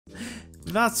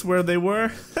That's where they were.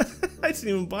 I didn't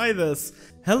even buy this.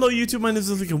 Hello YouTube, my name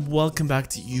is Ulrich and welcome back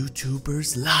to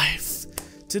YouTubers Life.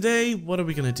 Today, what are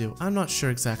we gonna do? I'm not sure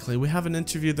exactly. We have an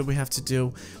interview that we have to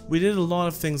do. We did a lot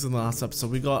of things in the last episode.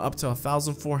 We got up to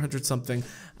 1,400 something.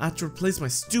 I had to replace my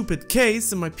stupid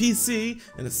case in my PC,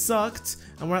 and it sucked.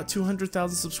 And we're at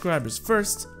 200,000 subscribers.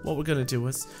 First, what we're gonna do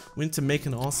is, we need to make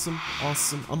an awesome,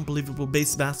 unbelievable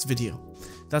base mass video.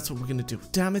 That's what we're gonna do.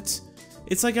 Damn it.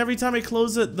 It's like every time I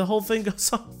close it, the whole thing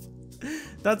goes off.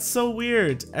 That's so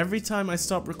weird. Every time I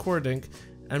stop recording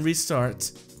and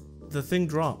restart, the thing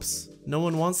drops. No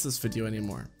one wants this video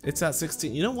anymore. It's at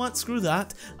 16. You know what? Screw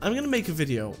that. I'm gonna make a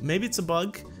video. Maybe it's a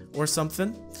bug or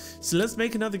something. So let's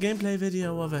make another gameplay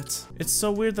video of it. It's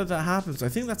so weird that that happens. I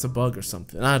think that's a bug or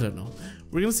something. I don't know.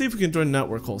 We're gonna see if we can join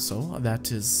network also.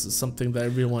 That is something that I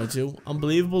really want to do.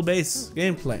 Unbelievable base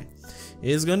gameplay. It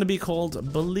is going to be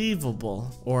called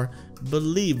Believable, or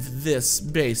Believe This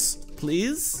Base,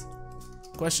 Please?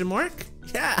 Question mark?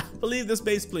 Yeah, believe this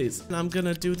base, please. And I'm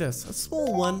gonna do this. A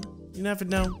small one. You never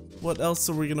know. What else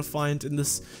are we gonna find in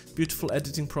this beautiful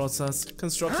editing process?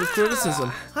 Constructive criticism.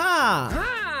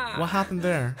 Ha! What happened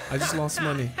there? I just lost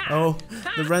money. Oh,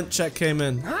 the rent check came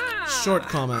in. Short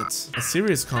comment. A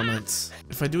serious comment.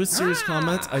 If I do a serious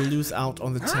comment, I lose out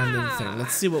on the 10 thing.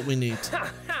 Let's see what we need.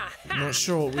 I'm not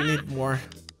sure what we need more.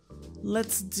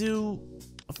 Let's do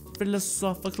a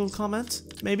philosophical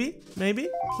comment. Maybe? Maybe?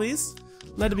 Please?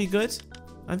 Let it be good.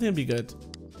 I think it'll be good.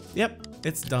 Yep,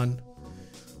 it's done.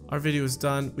 Our video is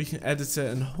done. We can edit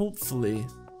it and hopefully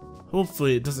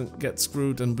it doesn't get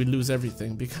screwed and we lose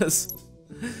everything because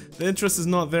the interest is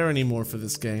not there anymore for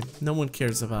this game. No one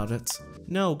cares about it.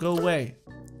 No, go away.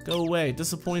 Go away.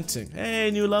 Disappointing.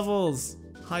 Hey, new levels.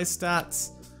 High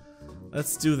stats.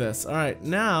 Let's do this. Alright,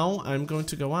 now I'm going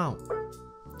to go out.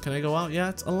 Can I go out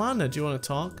yet? Alana, do you want to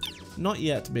talk? Not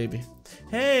yet, baby.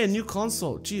 Hey, a new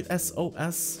console.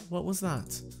 GSOS. What was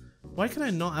that? Why can I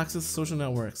not access social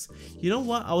networks? You know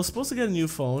what? I was supposed to get a new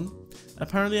phone.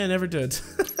 Apparently I never did.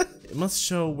 It must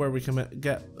show where we can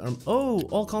get... oh,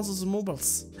 all consoles and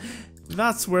mobiles.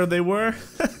 That's where they were.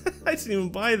 I didn't even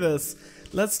buy this.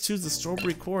 Let's choose the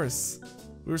strawberry course.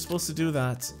 We were supposed to do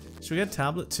that. Should we get a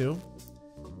tablet too?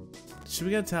 Should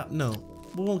we get a tab? No,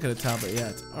 we won't get a tablet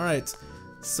yet. Alright,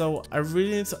 so I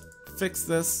really need to fix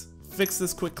this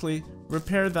quickly,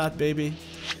 repair that baby.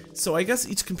 So I guess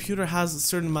each computer has a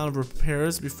certain amount of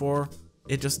repairs before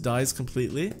it just dies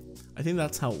completely. I think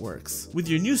that's how it works. With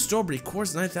your new Strawberry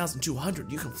Course 9200,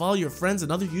 you can follow your friends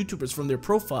and other YouTubers from their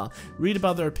profile, read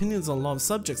about their opinions on a lot of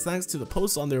subjects thanks to the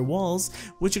posts on their walls,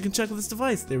 which you can check with this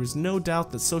device. There is no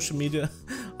doubt that social media...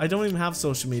 I don't even have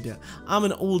social media. I'm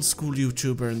an old school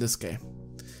YouTuber in this game.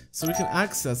 So we can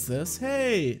access this.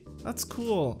 Hey, that's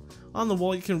cool. On the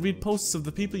wall you can read posts of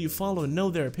the people you follow and know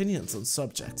their opinions on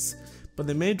subjects. But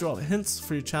they may drop hints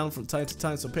for your channel from time to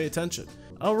time, so pay attention.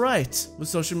 Alright, with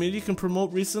social media you can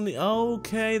promote recently.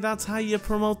 Okay, that's how you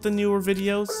promote the newer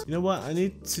videos. You know what, I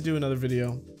need to do another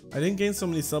video. I didn't gain so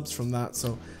many subs from that,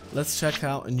 so let's check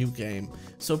out a new game.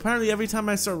 So apparently every time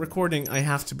I start recording, I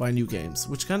have to buy new games,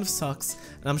 which kind of sucks.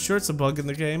 And I'm sure it's a bug in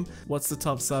the game. What's the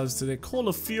top subs today? Call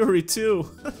of Fury 2.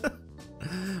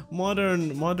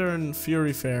 Modern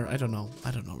Fury Fair. I don't know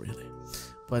really.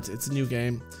 But it's a new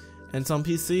game. And it's on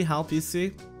PC, HAL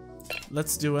PC.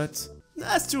 Let's do it.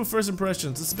 Let's do a first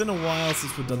impressions. It's been a while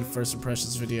since we've done a first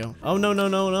impressions video. Oh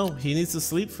no. He needs to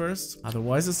sleep first.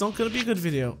 Otherwise it's not gonna be a good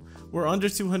video. We're under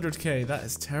 200k. That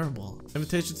is terrible.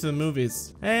 Invitation to the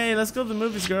movies. Hey, let's go to the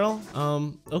movies, girl.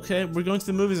 Okay, we're going to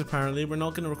the movies apparently. We're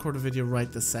not gonna record a video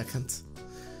right this second.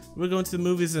 We're going to the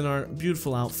movies in our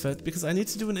beautiful outfit because I need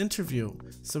to do an interview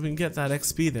so we can get that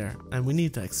XP there. And we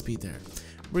need that XP there.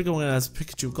 We're going as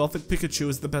Pikachu. Gothic Pikachu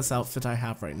is the best outfit I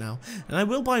have right now. And I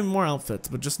will buy more outfits,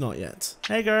 but just not yet.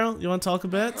 Hey girl, you want to talk a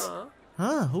bit?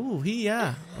 Huh? Ooh,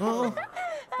 yeah.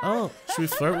 Oh, should we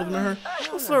flirt with her?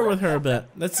 We'll flirt with her a bit.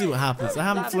 Let's see what happens. I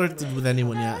haven't flirted with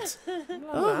anyone yet.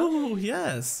 Oh,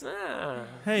 yes.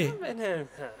 Hey.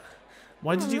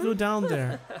 Why did you go down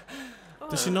there?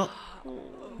 Does she not...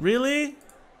 Really?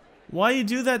 Why you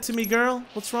do that to me, girl?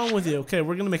 What's wrong with you? Okay,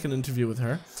 we're gonna make an interview with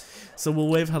her. So we'll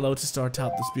wave hello to start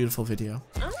out this beautiful video.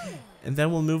 And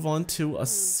then we'll move on to a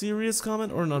serious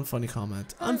comment or an unfunny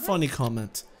comment. Unfunny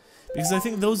comment. Because I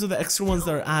think those are the extra ones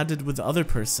that are added with the other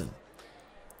person.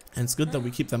 And it's good that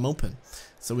we keep them open.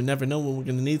 So we never know when we're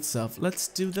going to need stuff. Let's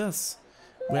do this.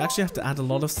 We actually have to add a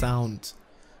lot of sound.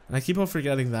 And I keep on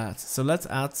forgetting that. So let's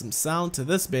add some sound to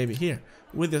this baby here.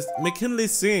 With this McKinley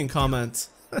singing comment.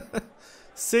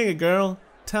 Sing it, girl.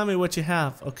 Tell me what you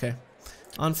have. Okay.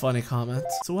 Unfunny comment.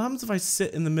 So what happens if I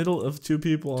sit in the middle of two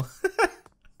people?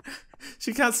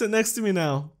 She can't sit next to me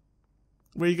now.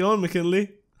 Where you going,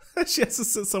 McKinley? She has to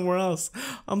sit somewhere else.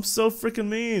 I'm so freaking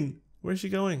mean. Where's she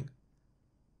going?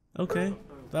 Okay,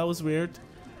 that was weird.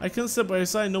 I couldn't sit by her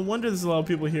side. No wonder there's a lot of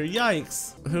people here.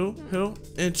 Yikes. Who?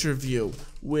 Interview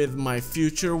with my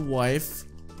future wife.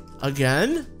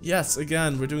 Again? Yes,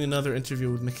 again. We're doing another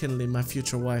interview with McKinley, my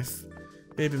future wife.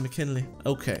 Baby McKinley.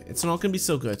 Okay, it's not gonna be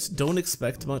so good. Don't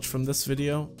expect much from this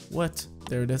video. What?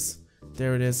 There it is.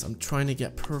 There it is. I'm trying to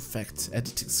get perfect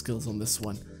editing skills on this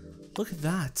one. Look at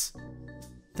that.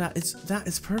 That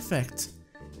is perfect.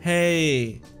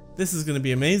 Hey, this is gonna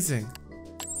be amazing.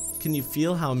 Can you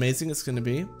feel how amazing it's gonna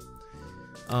be?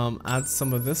 Add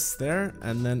some of this there,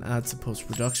 and then add some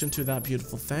post-production to that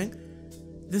beautiful thing.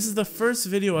 This is the first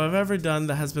video I've ever done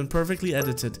that has been perfectly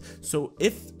edited. So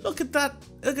look at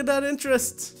that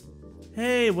interest.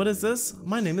 Hey, what is this?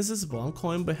 My name is Isabel. I'm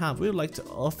calling on behalf. We would like to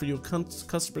offer you a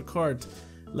customer card.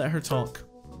 Let her talk.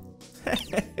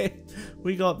 Hey,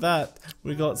 we got that.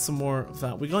 We got some more of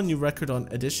that. We got a new record on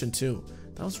edition too.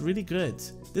 That was really good.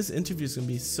 This interview is gonna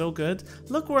be so good.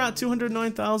 Look, we're at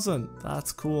 209,000.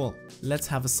 That's cool. Let's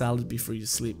have a salad before you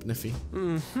sleep, Niffy.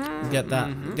 Get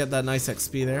that nice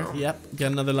XP there. Yep,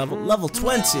 get another level. Level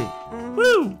 20.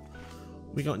 Woo!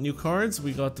 We got new cards,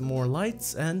 we got more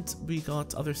lights, and we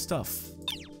got other stuff.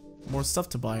 More stuff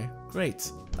to buy.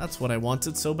 Great. That's what I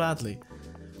wanted so badly.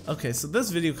 Okay, so this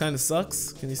video kind of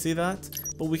sucks. Can you see that?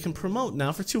 But we can promote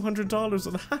now for $200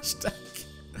 with a hashtag.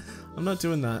 I'm not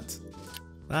doing that.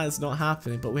 That is not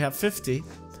happening, but we have 50.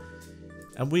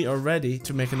 And we are ready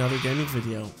to make another gaming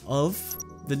video of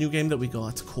the new game that we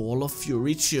got, Call of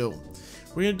Fury 2.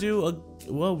 We're gonna do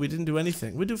well, we didn't do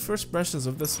anything. We do first impressions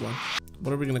of this one.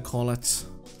 What are we gonna call it?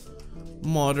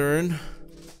 Modern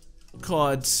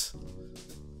COD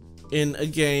in a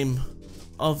game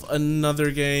of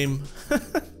another game.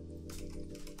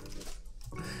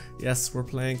 Yes, we're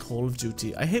playing Call of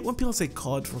Duty. I hate when people say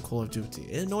COD for Call of Duty.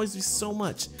 It annoys me so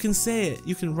much. You can say it,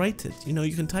 you can write it, you know,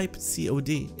 you can type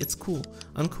COD. It's cool.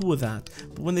 I'm cool with that.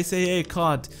 But when they say, hey,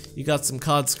 COD, you got some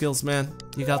COD skills, man.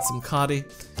 You got some CODdy.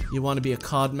 You want to be a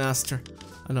COD master.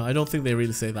 I know, I don't think they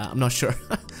really say that. I'm not sure.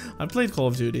 I played Call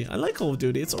of Duty. I like Call of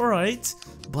Duty. It's alright.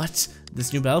 But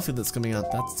this new Battlefield that's coming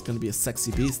out, that's going to be a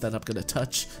sexy beast that I'm going to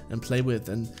touch and play with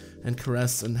and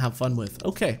caress and have fun with.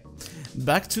 Okay.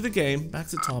 Back to the game, back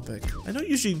to topic. I don't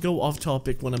usually go off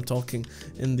topic when I'm talking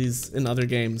in other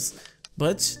games,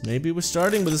 but maybe we're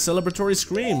starting with a celebratory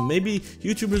scream. Maybe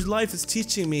YouTuber's Life is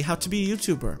teaching me how to be a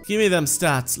YouTuber. Give me them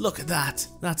stats. Look at that.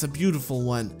 That's a beautiful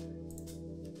one.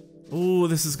 Oh,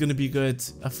 this is gonna be good.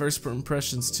 A first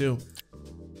impressions too.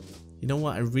 You know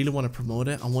what? I really want to promote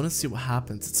it. I want to see what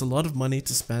happens. It's a lot of money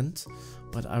to spend,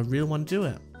 but I really want to do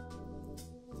it.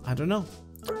 I don't know.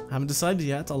 I haven't decided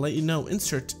yet. I'll let you know.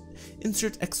 Insert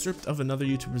excerpt of another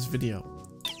YouTuber's video.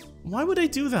 Why would I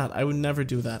do that? I would never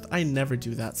do that. I never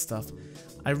do that stuff.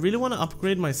 I really want to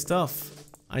upgrade my stuff.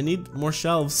 I need more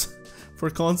shelves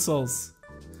for consoles.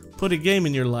 Put a game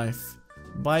in your life.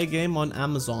 Buy a game on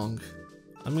Amazon.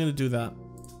 I'm gonna do that.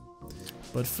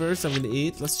 But first I'm gonna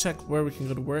eat. Let's check where we can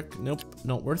go to work. Nope,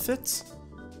 not worth it.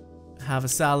 Have a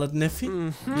salad,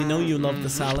 Niffy. You know you love the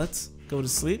salads. Go to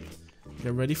sleep.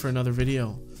 Get ready for another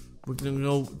video. We're gonna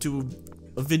go do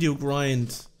a video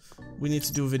grind. We need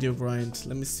to do a video grind.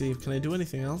 Let me see. Can I do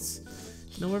anything else?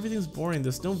 No, everything's boring.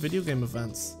 There's no video game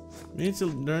events. We need to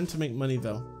learn to make money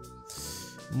though.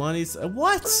 Money's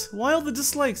what? Why all the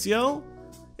dislikes, yo?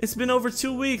 It's been over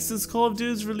 2 weeks since Call of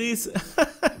Duty's release.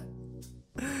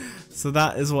 So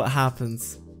that is what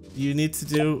happens. You need to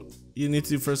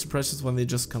do first impressions when they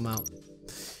just come out.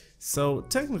 So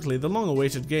technically the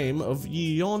long-awaited game of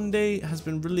Yonde has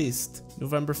been released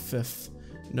November 5th.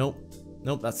 Nope,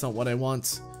 that's not what I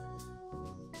want.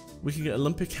 We can get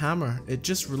Olympic Hammer. It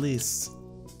just released.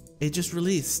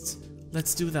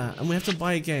 Let's do that. And we have to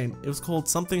buy a game. It was called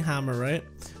something Hammer, right?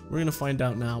 We're gonna find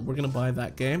out now. We're gonna buy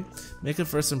that game, make a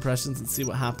first impressions, and see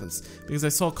what happens. Because I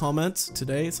saw a comment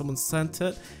today, someone sent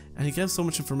it, and he gave so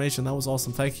much information. That was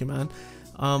awesome. Thank you, man.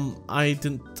 I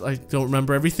don't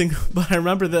remember everything, but I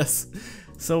remember this.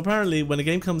 So apparently, when a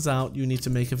game comes out, you need to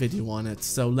make a video on it.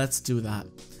 So let's do that.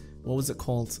 What was it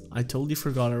called? I totally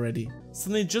forgot already.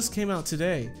 Something just came out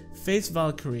today. Face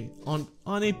Valkyrie on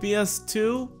a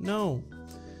PS2? No.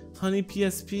 Honey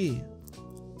PSP.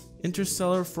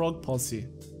 Interstellar Frog Posse.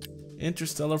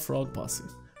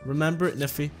 Remember it,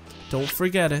 Niffy. Don't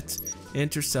forget it.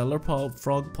 Interstellar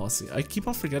Frog Posse. I keep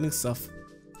on forgetting stuff.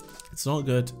 It's not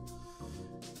good.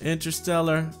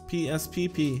 Interstellar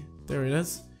PSPP. There it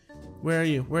is. Where are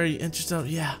you? Interstellar.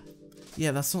 Yeah,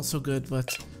 that's not so good,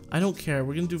 but I don't care.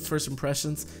 We're gonna do first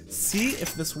impressions. See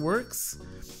if this works.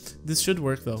 This should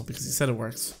work though, because he said it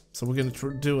works. So we're gonna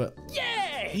do it. Yeah!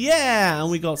 Yeah,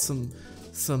 and we got some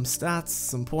stats,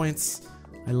 some points.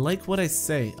 I like what I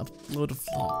say. Upload a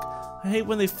vlog. I hate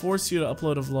when they force you to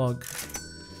upload a vlog.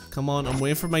 Come on, I'm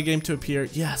waiting for my game to appear.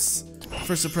 Yes.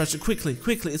 First impression, quickly,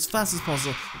 as fast as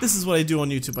possible. This is what I do on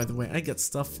YouTube, by the way. I get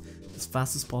stuff as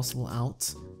fast as possible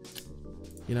out.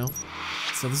 You know?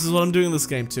 So this is what I'm doing in this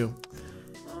game, too.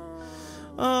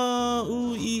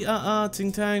 Ooh,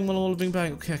 ting tang, walla bing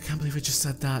bang. Okay, I can't believe I just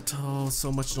said that. Oh,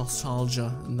 so much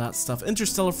nostalgia and that stuff.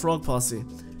 Interstellar Frog Posse.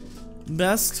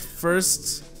 Best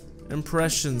first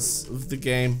impressions of the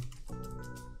game.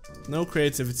 No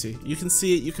creativity. You can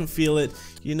see it, you can feel it.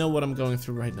 You know what I'm going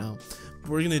through right now.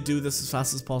 We're gonna do this as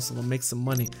fast as possible and make some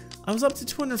money. I was up to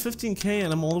 215k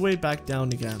and I'm all the way back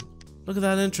down again. Look at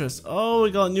that interest. Oh,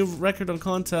 we got a new record on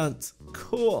content.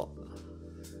 Cool.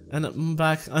 And I'm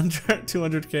back under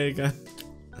 200k again.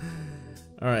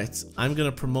 Alright, I'm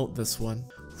gonna promote this one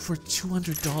for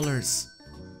 $200.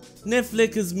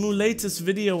 Niflik's latest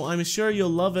video. I'm sure you'll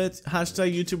love it.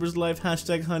 Hashtag YouTubers Life,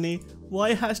 hashtag honey.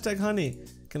 Why hashtag honey?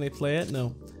 Can I play it? No.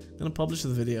 I'm gonna publish the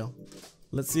video.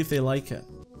 Let's see if they like it.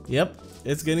 Yep,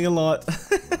 it's getting a lot.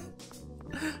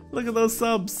 Look at those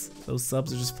subs. Those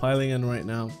subs are just piling in right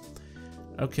now.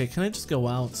 Okay, can I just go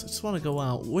out? I just want to go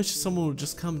out. Wish someone would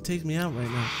just come and take me out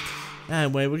right now.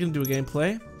 Anyway, we're gonna do a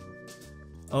gameplay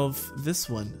of this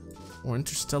one. Or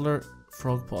Interstellar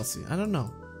Frog Posse. I don't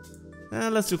know.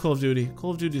 Let's do Call of Duty.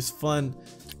 Call of Duty is fun.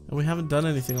 And we haven't done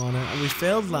anything on it. And we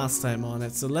failed last time on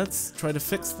it. So let's try to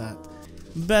fix that.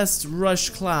 Best Rush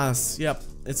class. Yep,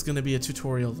 it's gonna be a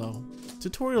tutorial though.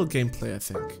 Tutorial gameplay, I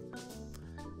think.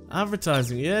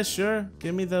 Advertising, yeah, sure.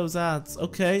 Give me those ads.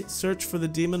 Okay, search for the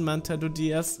Demon Nintendo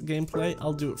DS gameplay.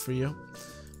 I'll do it for you.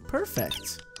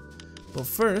 Perfect. But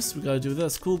first, we gotta do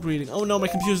this. Cool greeting. Oh no, my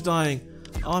computer's dying.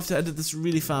 I'll have to edit this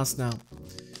really fast now.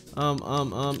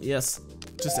 Yes.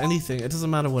 Just anything. It doesn't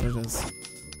matter what it is.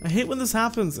 I hate when this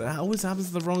happens. It always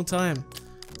happens at the wrong time.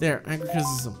 There, angry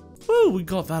criticism. Woo, we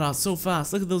got that out so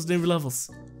fast. Look at those neighbor levels.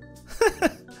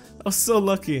 I was so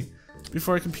lucky.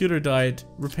 Before our computer died,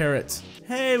 repair it.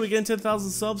 Hey, we get 10,000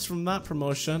 subs from that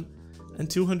promotion and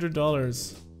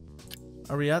 $200.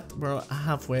 Are we at? We're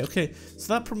halfway. Okay,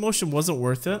 so that promotion wasn't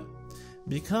worth it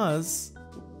because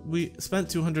we spent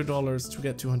 $200 to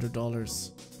get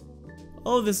 $200.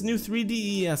 Oh, this new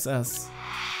 3D ESS.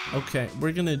 Okay,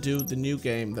 we're gonna do the new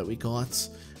game that we got,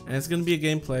 and it's gonna be a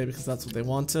gameplay because that's what they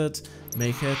wanted.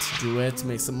 Make it, do it,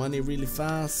 make some money really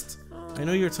fast. I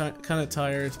know you're kind of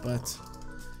tired, but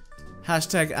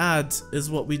hashtag ad is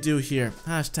what we do here.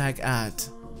 Hashtag ad.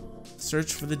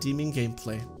 Search for the Demon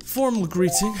gameplay. Formal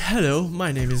greeting. Hello,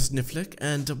 my name is Niflik,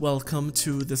 and welcome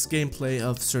to this gameplay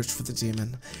of Search for the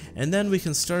Demon. And then we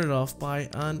can start it off by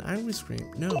an angry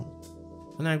scream. No,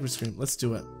 an angry scream. Let's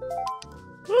do it.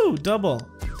 Woo, double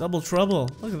trouble.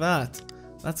 Look at that.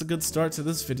 That's a good start to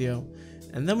this video.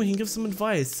 And then we can give some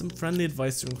advice, some friendly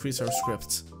advice to increase our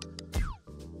script.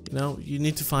 You know, you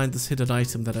need to find this hidden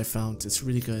item that I found. It's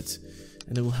really good,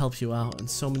 and it will help you out in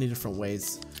so many different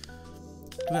ways.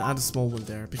 I'm gonna add a small one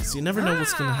there because you never know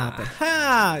what's gonna happen.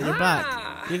 Ha! You're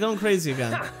back. You're going crazy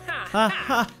again. Ha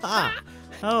ha ha.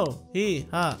 Oh, he,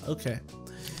 ha. Okay.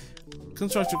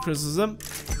 Constructive criticism,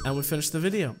 and we finished the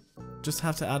video. Just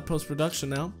have to add post-production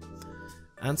now,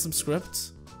 and some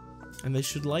script, and they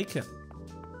should like it.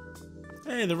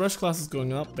 Hey, the rush class is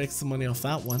going up. Make some money off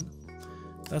that one.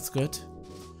 That's good.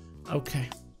 Okay.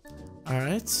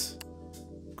 Alright.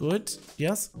 Good.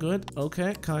 Yes, good.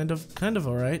 Okay, kind of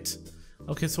alright.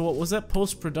 Okay, so what was that?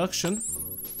 Post-production.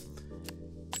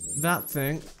 That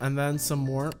thing, and then some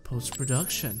more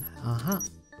post-production.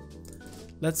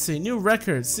 Let's see. New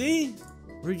records. See?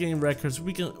 We're getting records.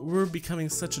 We're becoming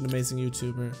such an amazing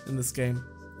YouTuber in this game.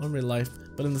 Not in real life,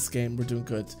 but in this game, we're doing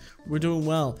good. We're doing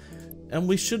well. And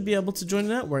we should be able to join a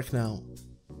network now.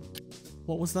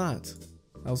 What was that?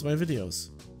 That was my videos.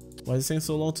 Why is it saying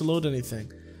so long to load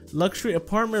anything? Luxury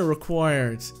apartment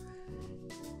required.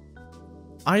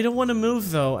 I don't want to move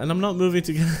though, and I'm not moving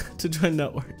to join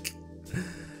network.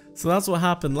 So that's what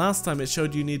happened last time. It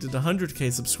showed you needed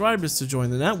 100k subscribers to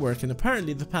join the network, and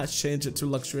apparently the patch changed it to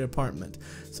luxury apartment.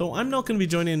 So I'm not going to be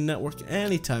joining a network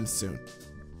anytime soon.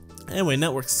 Anyway,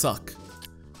 networks suck.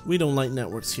 We don't like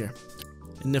networks here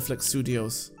in Niflik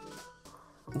Studios.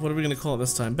 What are we going to call it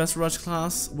this time? Best rush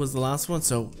class was the last one,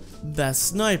 so best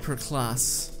sniper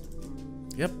class.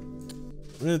 Yep.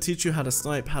 We're going to teach you how to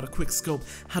snipe, how to quick scope,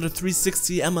 how to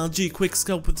 360 MLG quick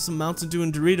scope with some Mountain Dew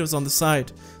and Doritos on the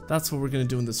side. That's what we're going to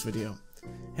do in this video.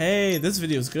 Hey, this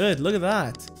video is good. Look at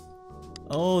that.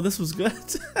 Oh, this was good.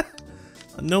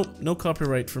 Nope, no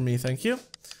copyright for me, thank you.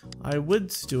 I would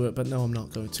do it, but no, I'm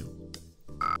not going to.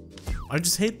 I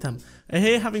just hate them. I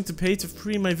hate having to pay to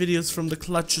free my videos from the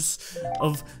clutches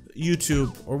of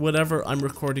YouTube or whatever I'm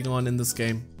recording on in this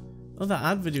game. Oh, that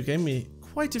ad video gave me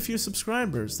quite a few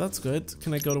subscribers. That's good.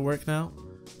 Can I go to work now?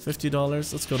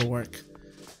 $50. Let's go to work.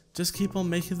 Just keep on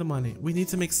making the money. We need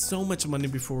to make so much money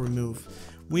before we move.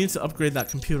 We need to upgrade that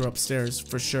computer upstairs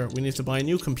for sure. We need to buy a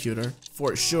new computer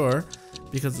for sure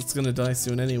because it's gonna die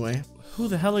soon anyway. Who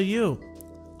the hell are you?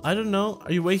 I don't know.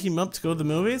 Are you waking me up to go to the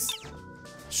movies?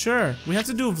 Sure. We have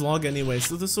to do a vlog anyway,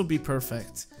 so this will be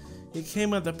perfect. It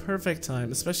came at the perfect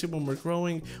time, especially when we're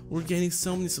growing. We're gaining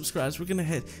so many subscribers. We're gonna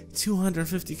hit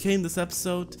 250k in this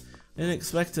episode.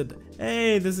 Unexpected.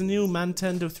 Hey, there's a new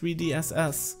Nintendo 3D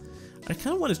SS. I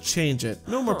kind of want to change it.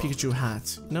 No more Pikachu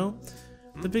hat, no?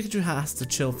 The Pikachu hat has to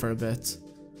chill for a bit.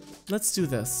 Let's do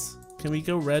this. Can we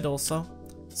go red also?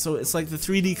 So it's like the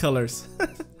 3D colors.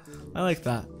 I like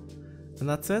that. And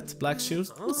that's it? Black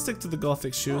shoes? We'll stick to the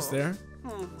gothic shoes there.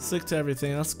 Stick to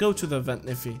everything. Let's go to the event,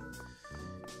 Niffy.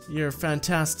 You're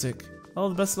fantastic. Oh,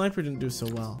 the best sniper didn't do so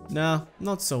well. Nah,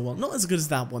 not so well. Not as good as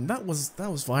that one. That was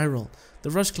viral.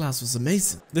 The rush class was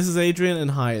amazing. This is Adrian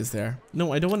and Hi is there.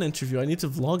 No, I don't want to interview. I need to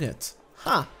vlog it.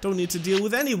 Ha! Don't need to deal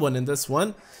with anyone in this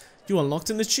one. You unlocked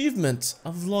an achievement.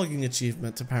 A vlogging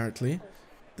achievement, apparently.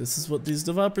 This is what these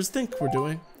developers think we're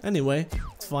doing. Anyway,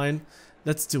 it's fine.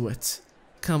 Let's do it.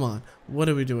 Come on. What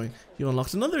are we doing? You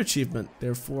unlocked another achievement.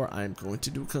 Therefore, I'm going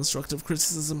to do constructive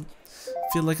criticism.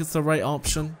 Feel like it's the right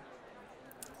option.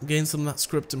 Gain some of that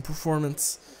script and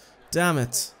performance. Damn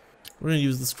it. We're gonna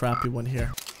use this crappy one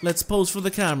here. Let's pose for the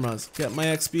cameras. Get my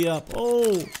XP up.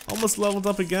 Oh, almost leveled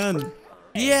up again.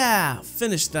 Yeah,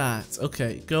 finish that.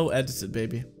 Okay, go edit it,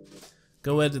 baby.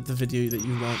 Go edit the video that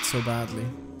you want so badly.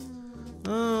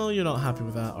 Oh, you're not happy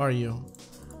with that, are you?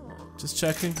 Just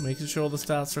checking, making sure all the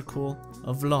stats are cool.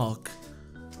 A vlog.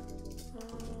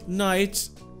 Night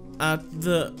at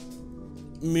the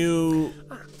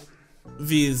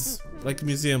V's, like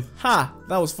museum. Ha!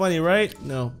 That was funny, right?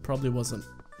 No, probably wasn't.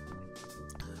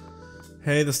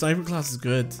 Hey, the sniper class is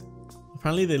good.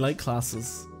 Apparently they like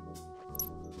classes.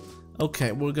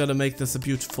 Okay, we're gonna make this a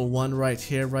beautiful one right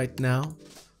here, right now.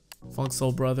 Funk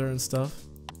Soul Brother and stuff.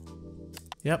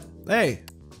 Yep. Hey!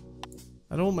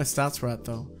 I don't know what my stats were at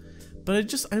though.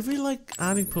 But I really like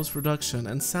adding post-production,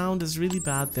 and sound is really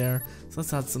bad there. So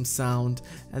let's add some sound,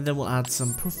 and then we'll add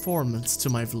some performance to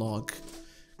my vlog.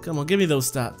 Come on, give me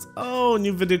those stats. Oh,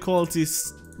 new video quality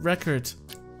record.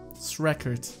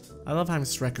 Record. I love having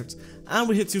records. And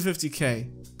we hit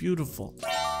 250k. Beautiful.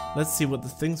 Let's see what the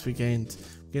things we gained.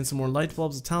 We gained some more light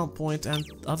bulbs, a talent point, and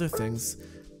other things.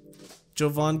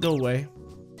 Jovan, go away.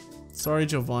 Sorry,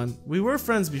 Jovan. We were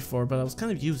friends before, but I was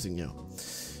kind of using you.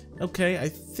 Okay, I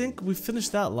think we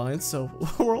finished that line, so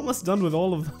we're almost done with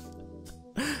all of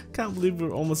them. Can't believe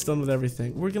we're almost done with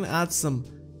everything. We're gonna add some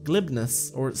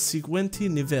glibness or seguenti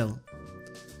nivel.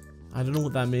 I don't know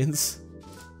what that means,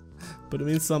 but it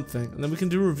means something. And then we can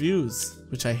do reviews,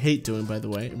 which I hate doing, by the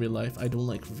way, in real life. I don't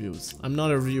like reviews. I'm not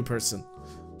a review person.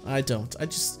 I don't. I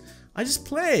just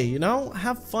play, you know?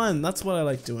 Have fun. That's what I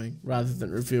like doing, rather than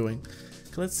reviewing.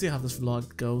 Okay, let's see how this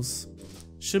vlog goes.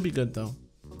 Should be good, though.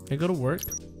 Can I go to work?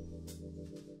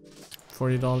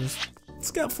 $40.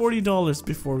 Let's get $40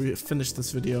 before we finish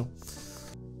this video.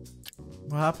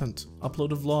 What happened?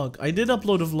 Upload a vlog. I did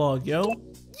upload a vlog, yo.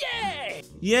 Yeah!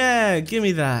 Yeah, give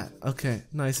me that. Okay,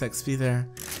 nice XP there.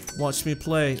 Watch me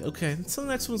play. Okay, so the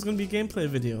next one's gonna be a gameplay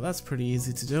video. That's pretty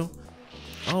easy to do.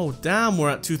 Oh, damn, we're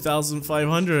at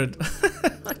 2,500.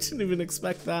 I didn't even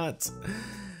expect that.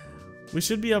 We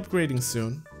should be upgrading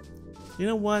soon. You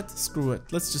know what? Screw it.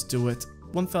 Let's just do it.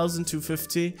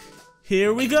 1,250.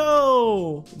 Here we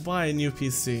go! Buy a new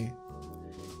PC.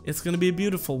 It's gonna be a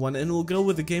beautiful one, and it will go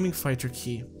with the Gaming Fighter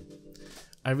key.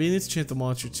 I really need to change the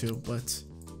monitor too, but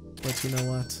you know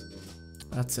what?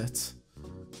 That's it.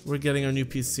 We're getting our new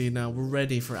PC now. We're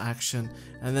ready for action.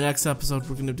 And the next episode,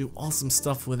 we're gonna do awesome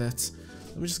stuff with it.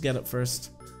 Let me just get it first.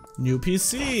 New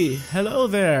PC! Hello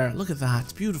there! Look at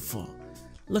that. Beautiful.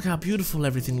 Look how beautiful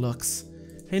everything looks.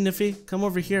 Hey Niffy, come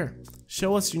over here.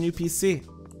 Show us your new PC.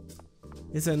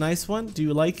 Is it a nice one? Do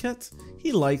you like it?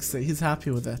 He likes it. He's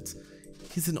happy with it.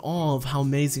 He's in awe of how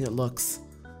amazing it looks.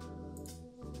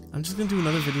 I'm just gonna do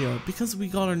another video because we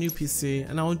got our new PC,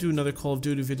 and I want to do another Call of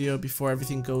Duty video before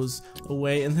everything goes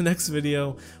away. In the next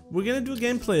video, we're gonna do a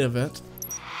gameplay of it.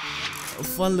 A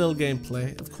fun little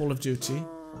gameplay of Call of Duty.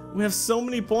 We have so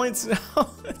many points now.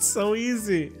 It's so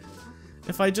easy.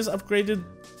 If I just upgraded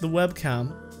the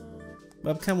webcam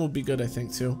will be good, I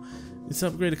think, too. Let's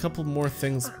upgrade a couple more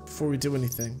things before we do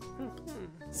anything.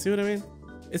 See what I mean?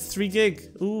 It's 3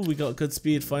 gig. Ooh, we got good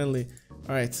speed finally.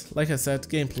 Alright, like I said,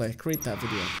 gameplay. Create that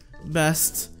video.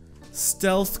 Best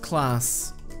Stealth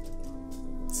class.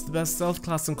 It's the best stealth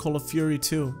class in Call of Fury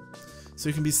 2. So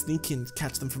you can be sneaky and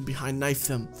catch them from behind, knife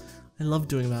them. I love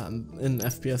doing that in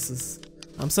FPSs.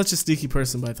 I'm such a sneaky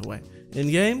person, by the way.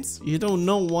 In games, you don't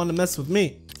want to mess with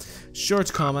me.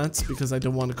 Short comments because I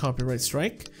don't want a copyright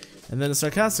strike. And then a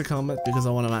sarcastic comment because I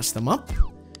want to match them up.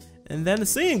 And then a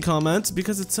singing comment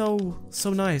because it's so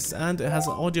nice. And it has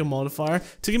an audio modifier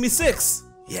to give me 6.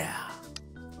 Yeah.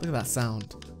 Look at that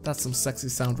sound. That's some sexy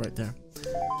sound right there.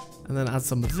 And then add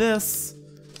some of this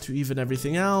to even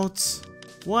everything out.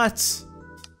 What?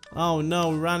 Oh no,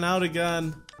 we ran out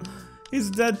again. He's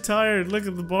dead tired. Look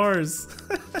at the bars.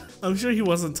 I'm sure he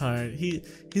wasn't tired.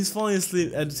 He's falling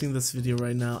asleep editing this video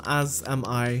right now, as am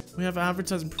I. We have an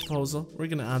advertising proposal. We're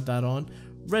gonna add that on.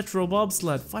 Retro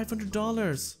bobsled,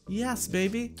 $500. Yes,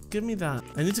 baby. Give me that.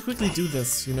 I need to quickly do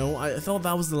this, you know. I thought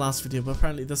that was the last video, but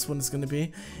apparently this one is gonna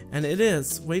be. And it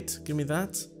is. Wait, give me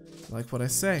that. Like what I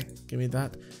say. Give me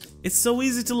that. It's so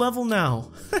easy to level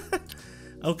now.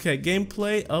 Okay,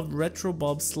 gameplay of Retro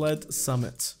Bobsled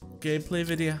Summit. Gameplay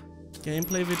video.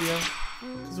 Gameplay video.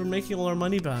 Because we're making all our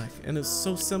money back. And it's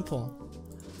so simple.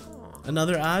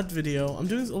 Another ad video. I'm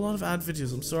doing a lot of ad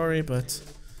videos. I'm sorry, but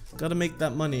gotta make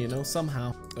that money, you know,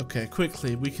 somehow. Okay,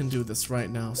 quickly. We can do this right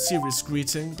now. Serious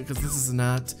greeting, because this is an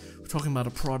ad. We're talking about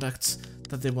a product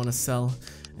that they want to sell.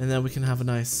 And then we can have a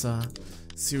nice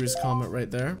serious comment right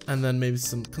there, and then maybe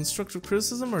some constructive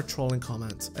criticism or trolling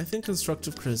comment. I think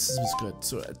constructive criticism is good.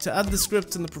 So to add the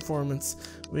script and the performance,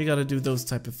 we gotta do those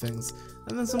type of things,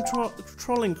 and then some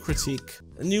trolling critique.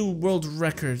 A new world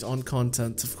record on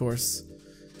content, of course,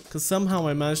 because somehow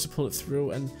I managed to pull it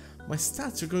through, and my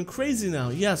stats are going crazy now.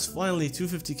 Yes, finally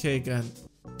 250k again.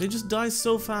 They just die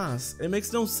so fast. It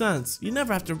makes no sense. You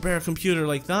never have to repair a computer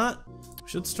like that. We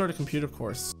should start a computer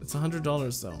course. It's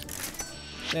 $100 though.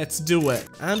 Let's do it.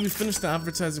 And we finished the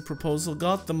advertising proposal,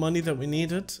 got the money that we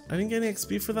needed. I didn't get any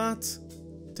XP for that.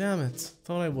 Damn it.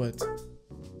 Thought I would.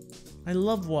 I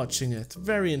love watching it.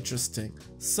 Very interesting.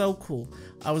 So cool.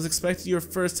 I was expecting your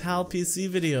first HAL PC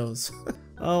videos.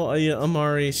 Oh, yeah,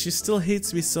 Amari. She still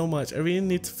hates me so much. I really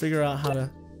need to figure out how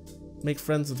to make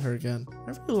friends with her again.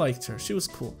 I really liked her. She was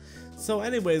cool. So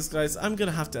anyways, guys, I'm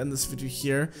gonna have to end this video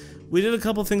here. We did a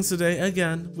couple things today.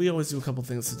 Again, we always do a couple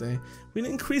things today. We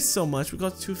didn't increase so much. We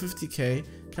got 250k.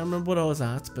 Can't remember what I was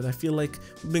at, but I feel like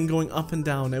we've been going up and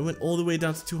down. I went all the way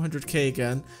down to 200k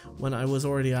again when I was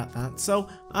already at that. So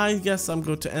I guess I'm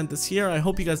going to end this here. I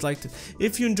hope you guys liked it.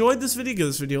 If you enjoyed this video, give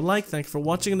this video a like. Thank you for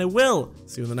watching, and I will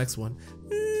see you in the next one.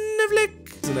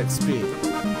 Nivlik! To the next speed.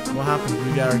 What happened?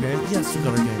 We got our game? Yes, we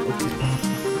got our game. Okay.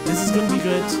 This is gonna be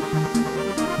good.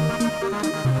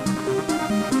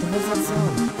 What does that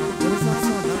sound? What does that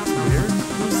sound? That's weird.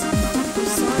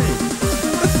 Who's sighing?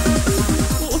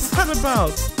 What was that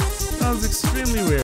about? That was extremely weird.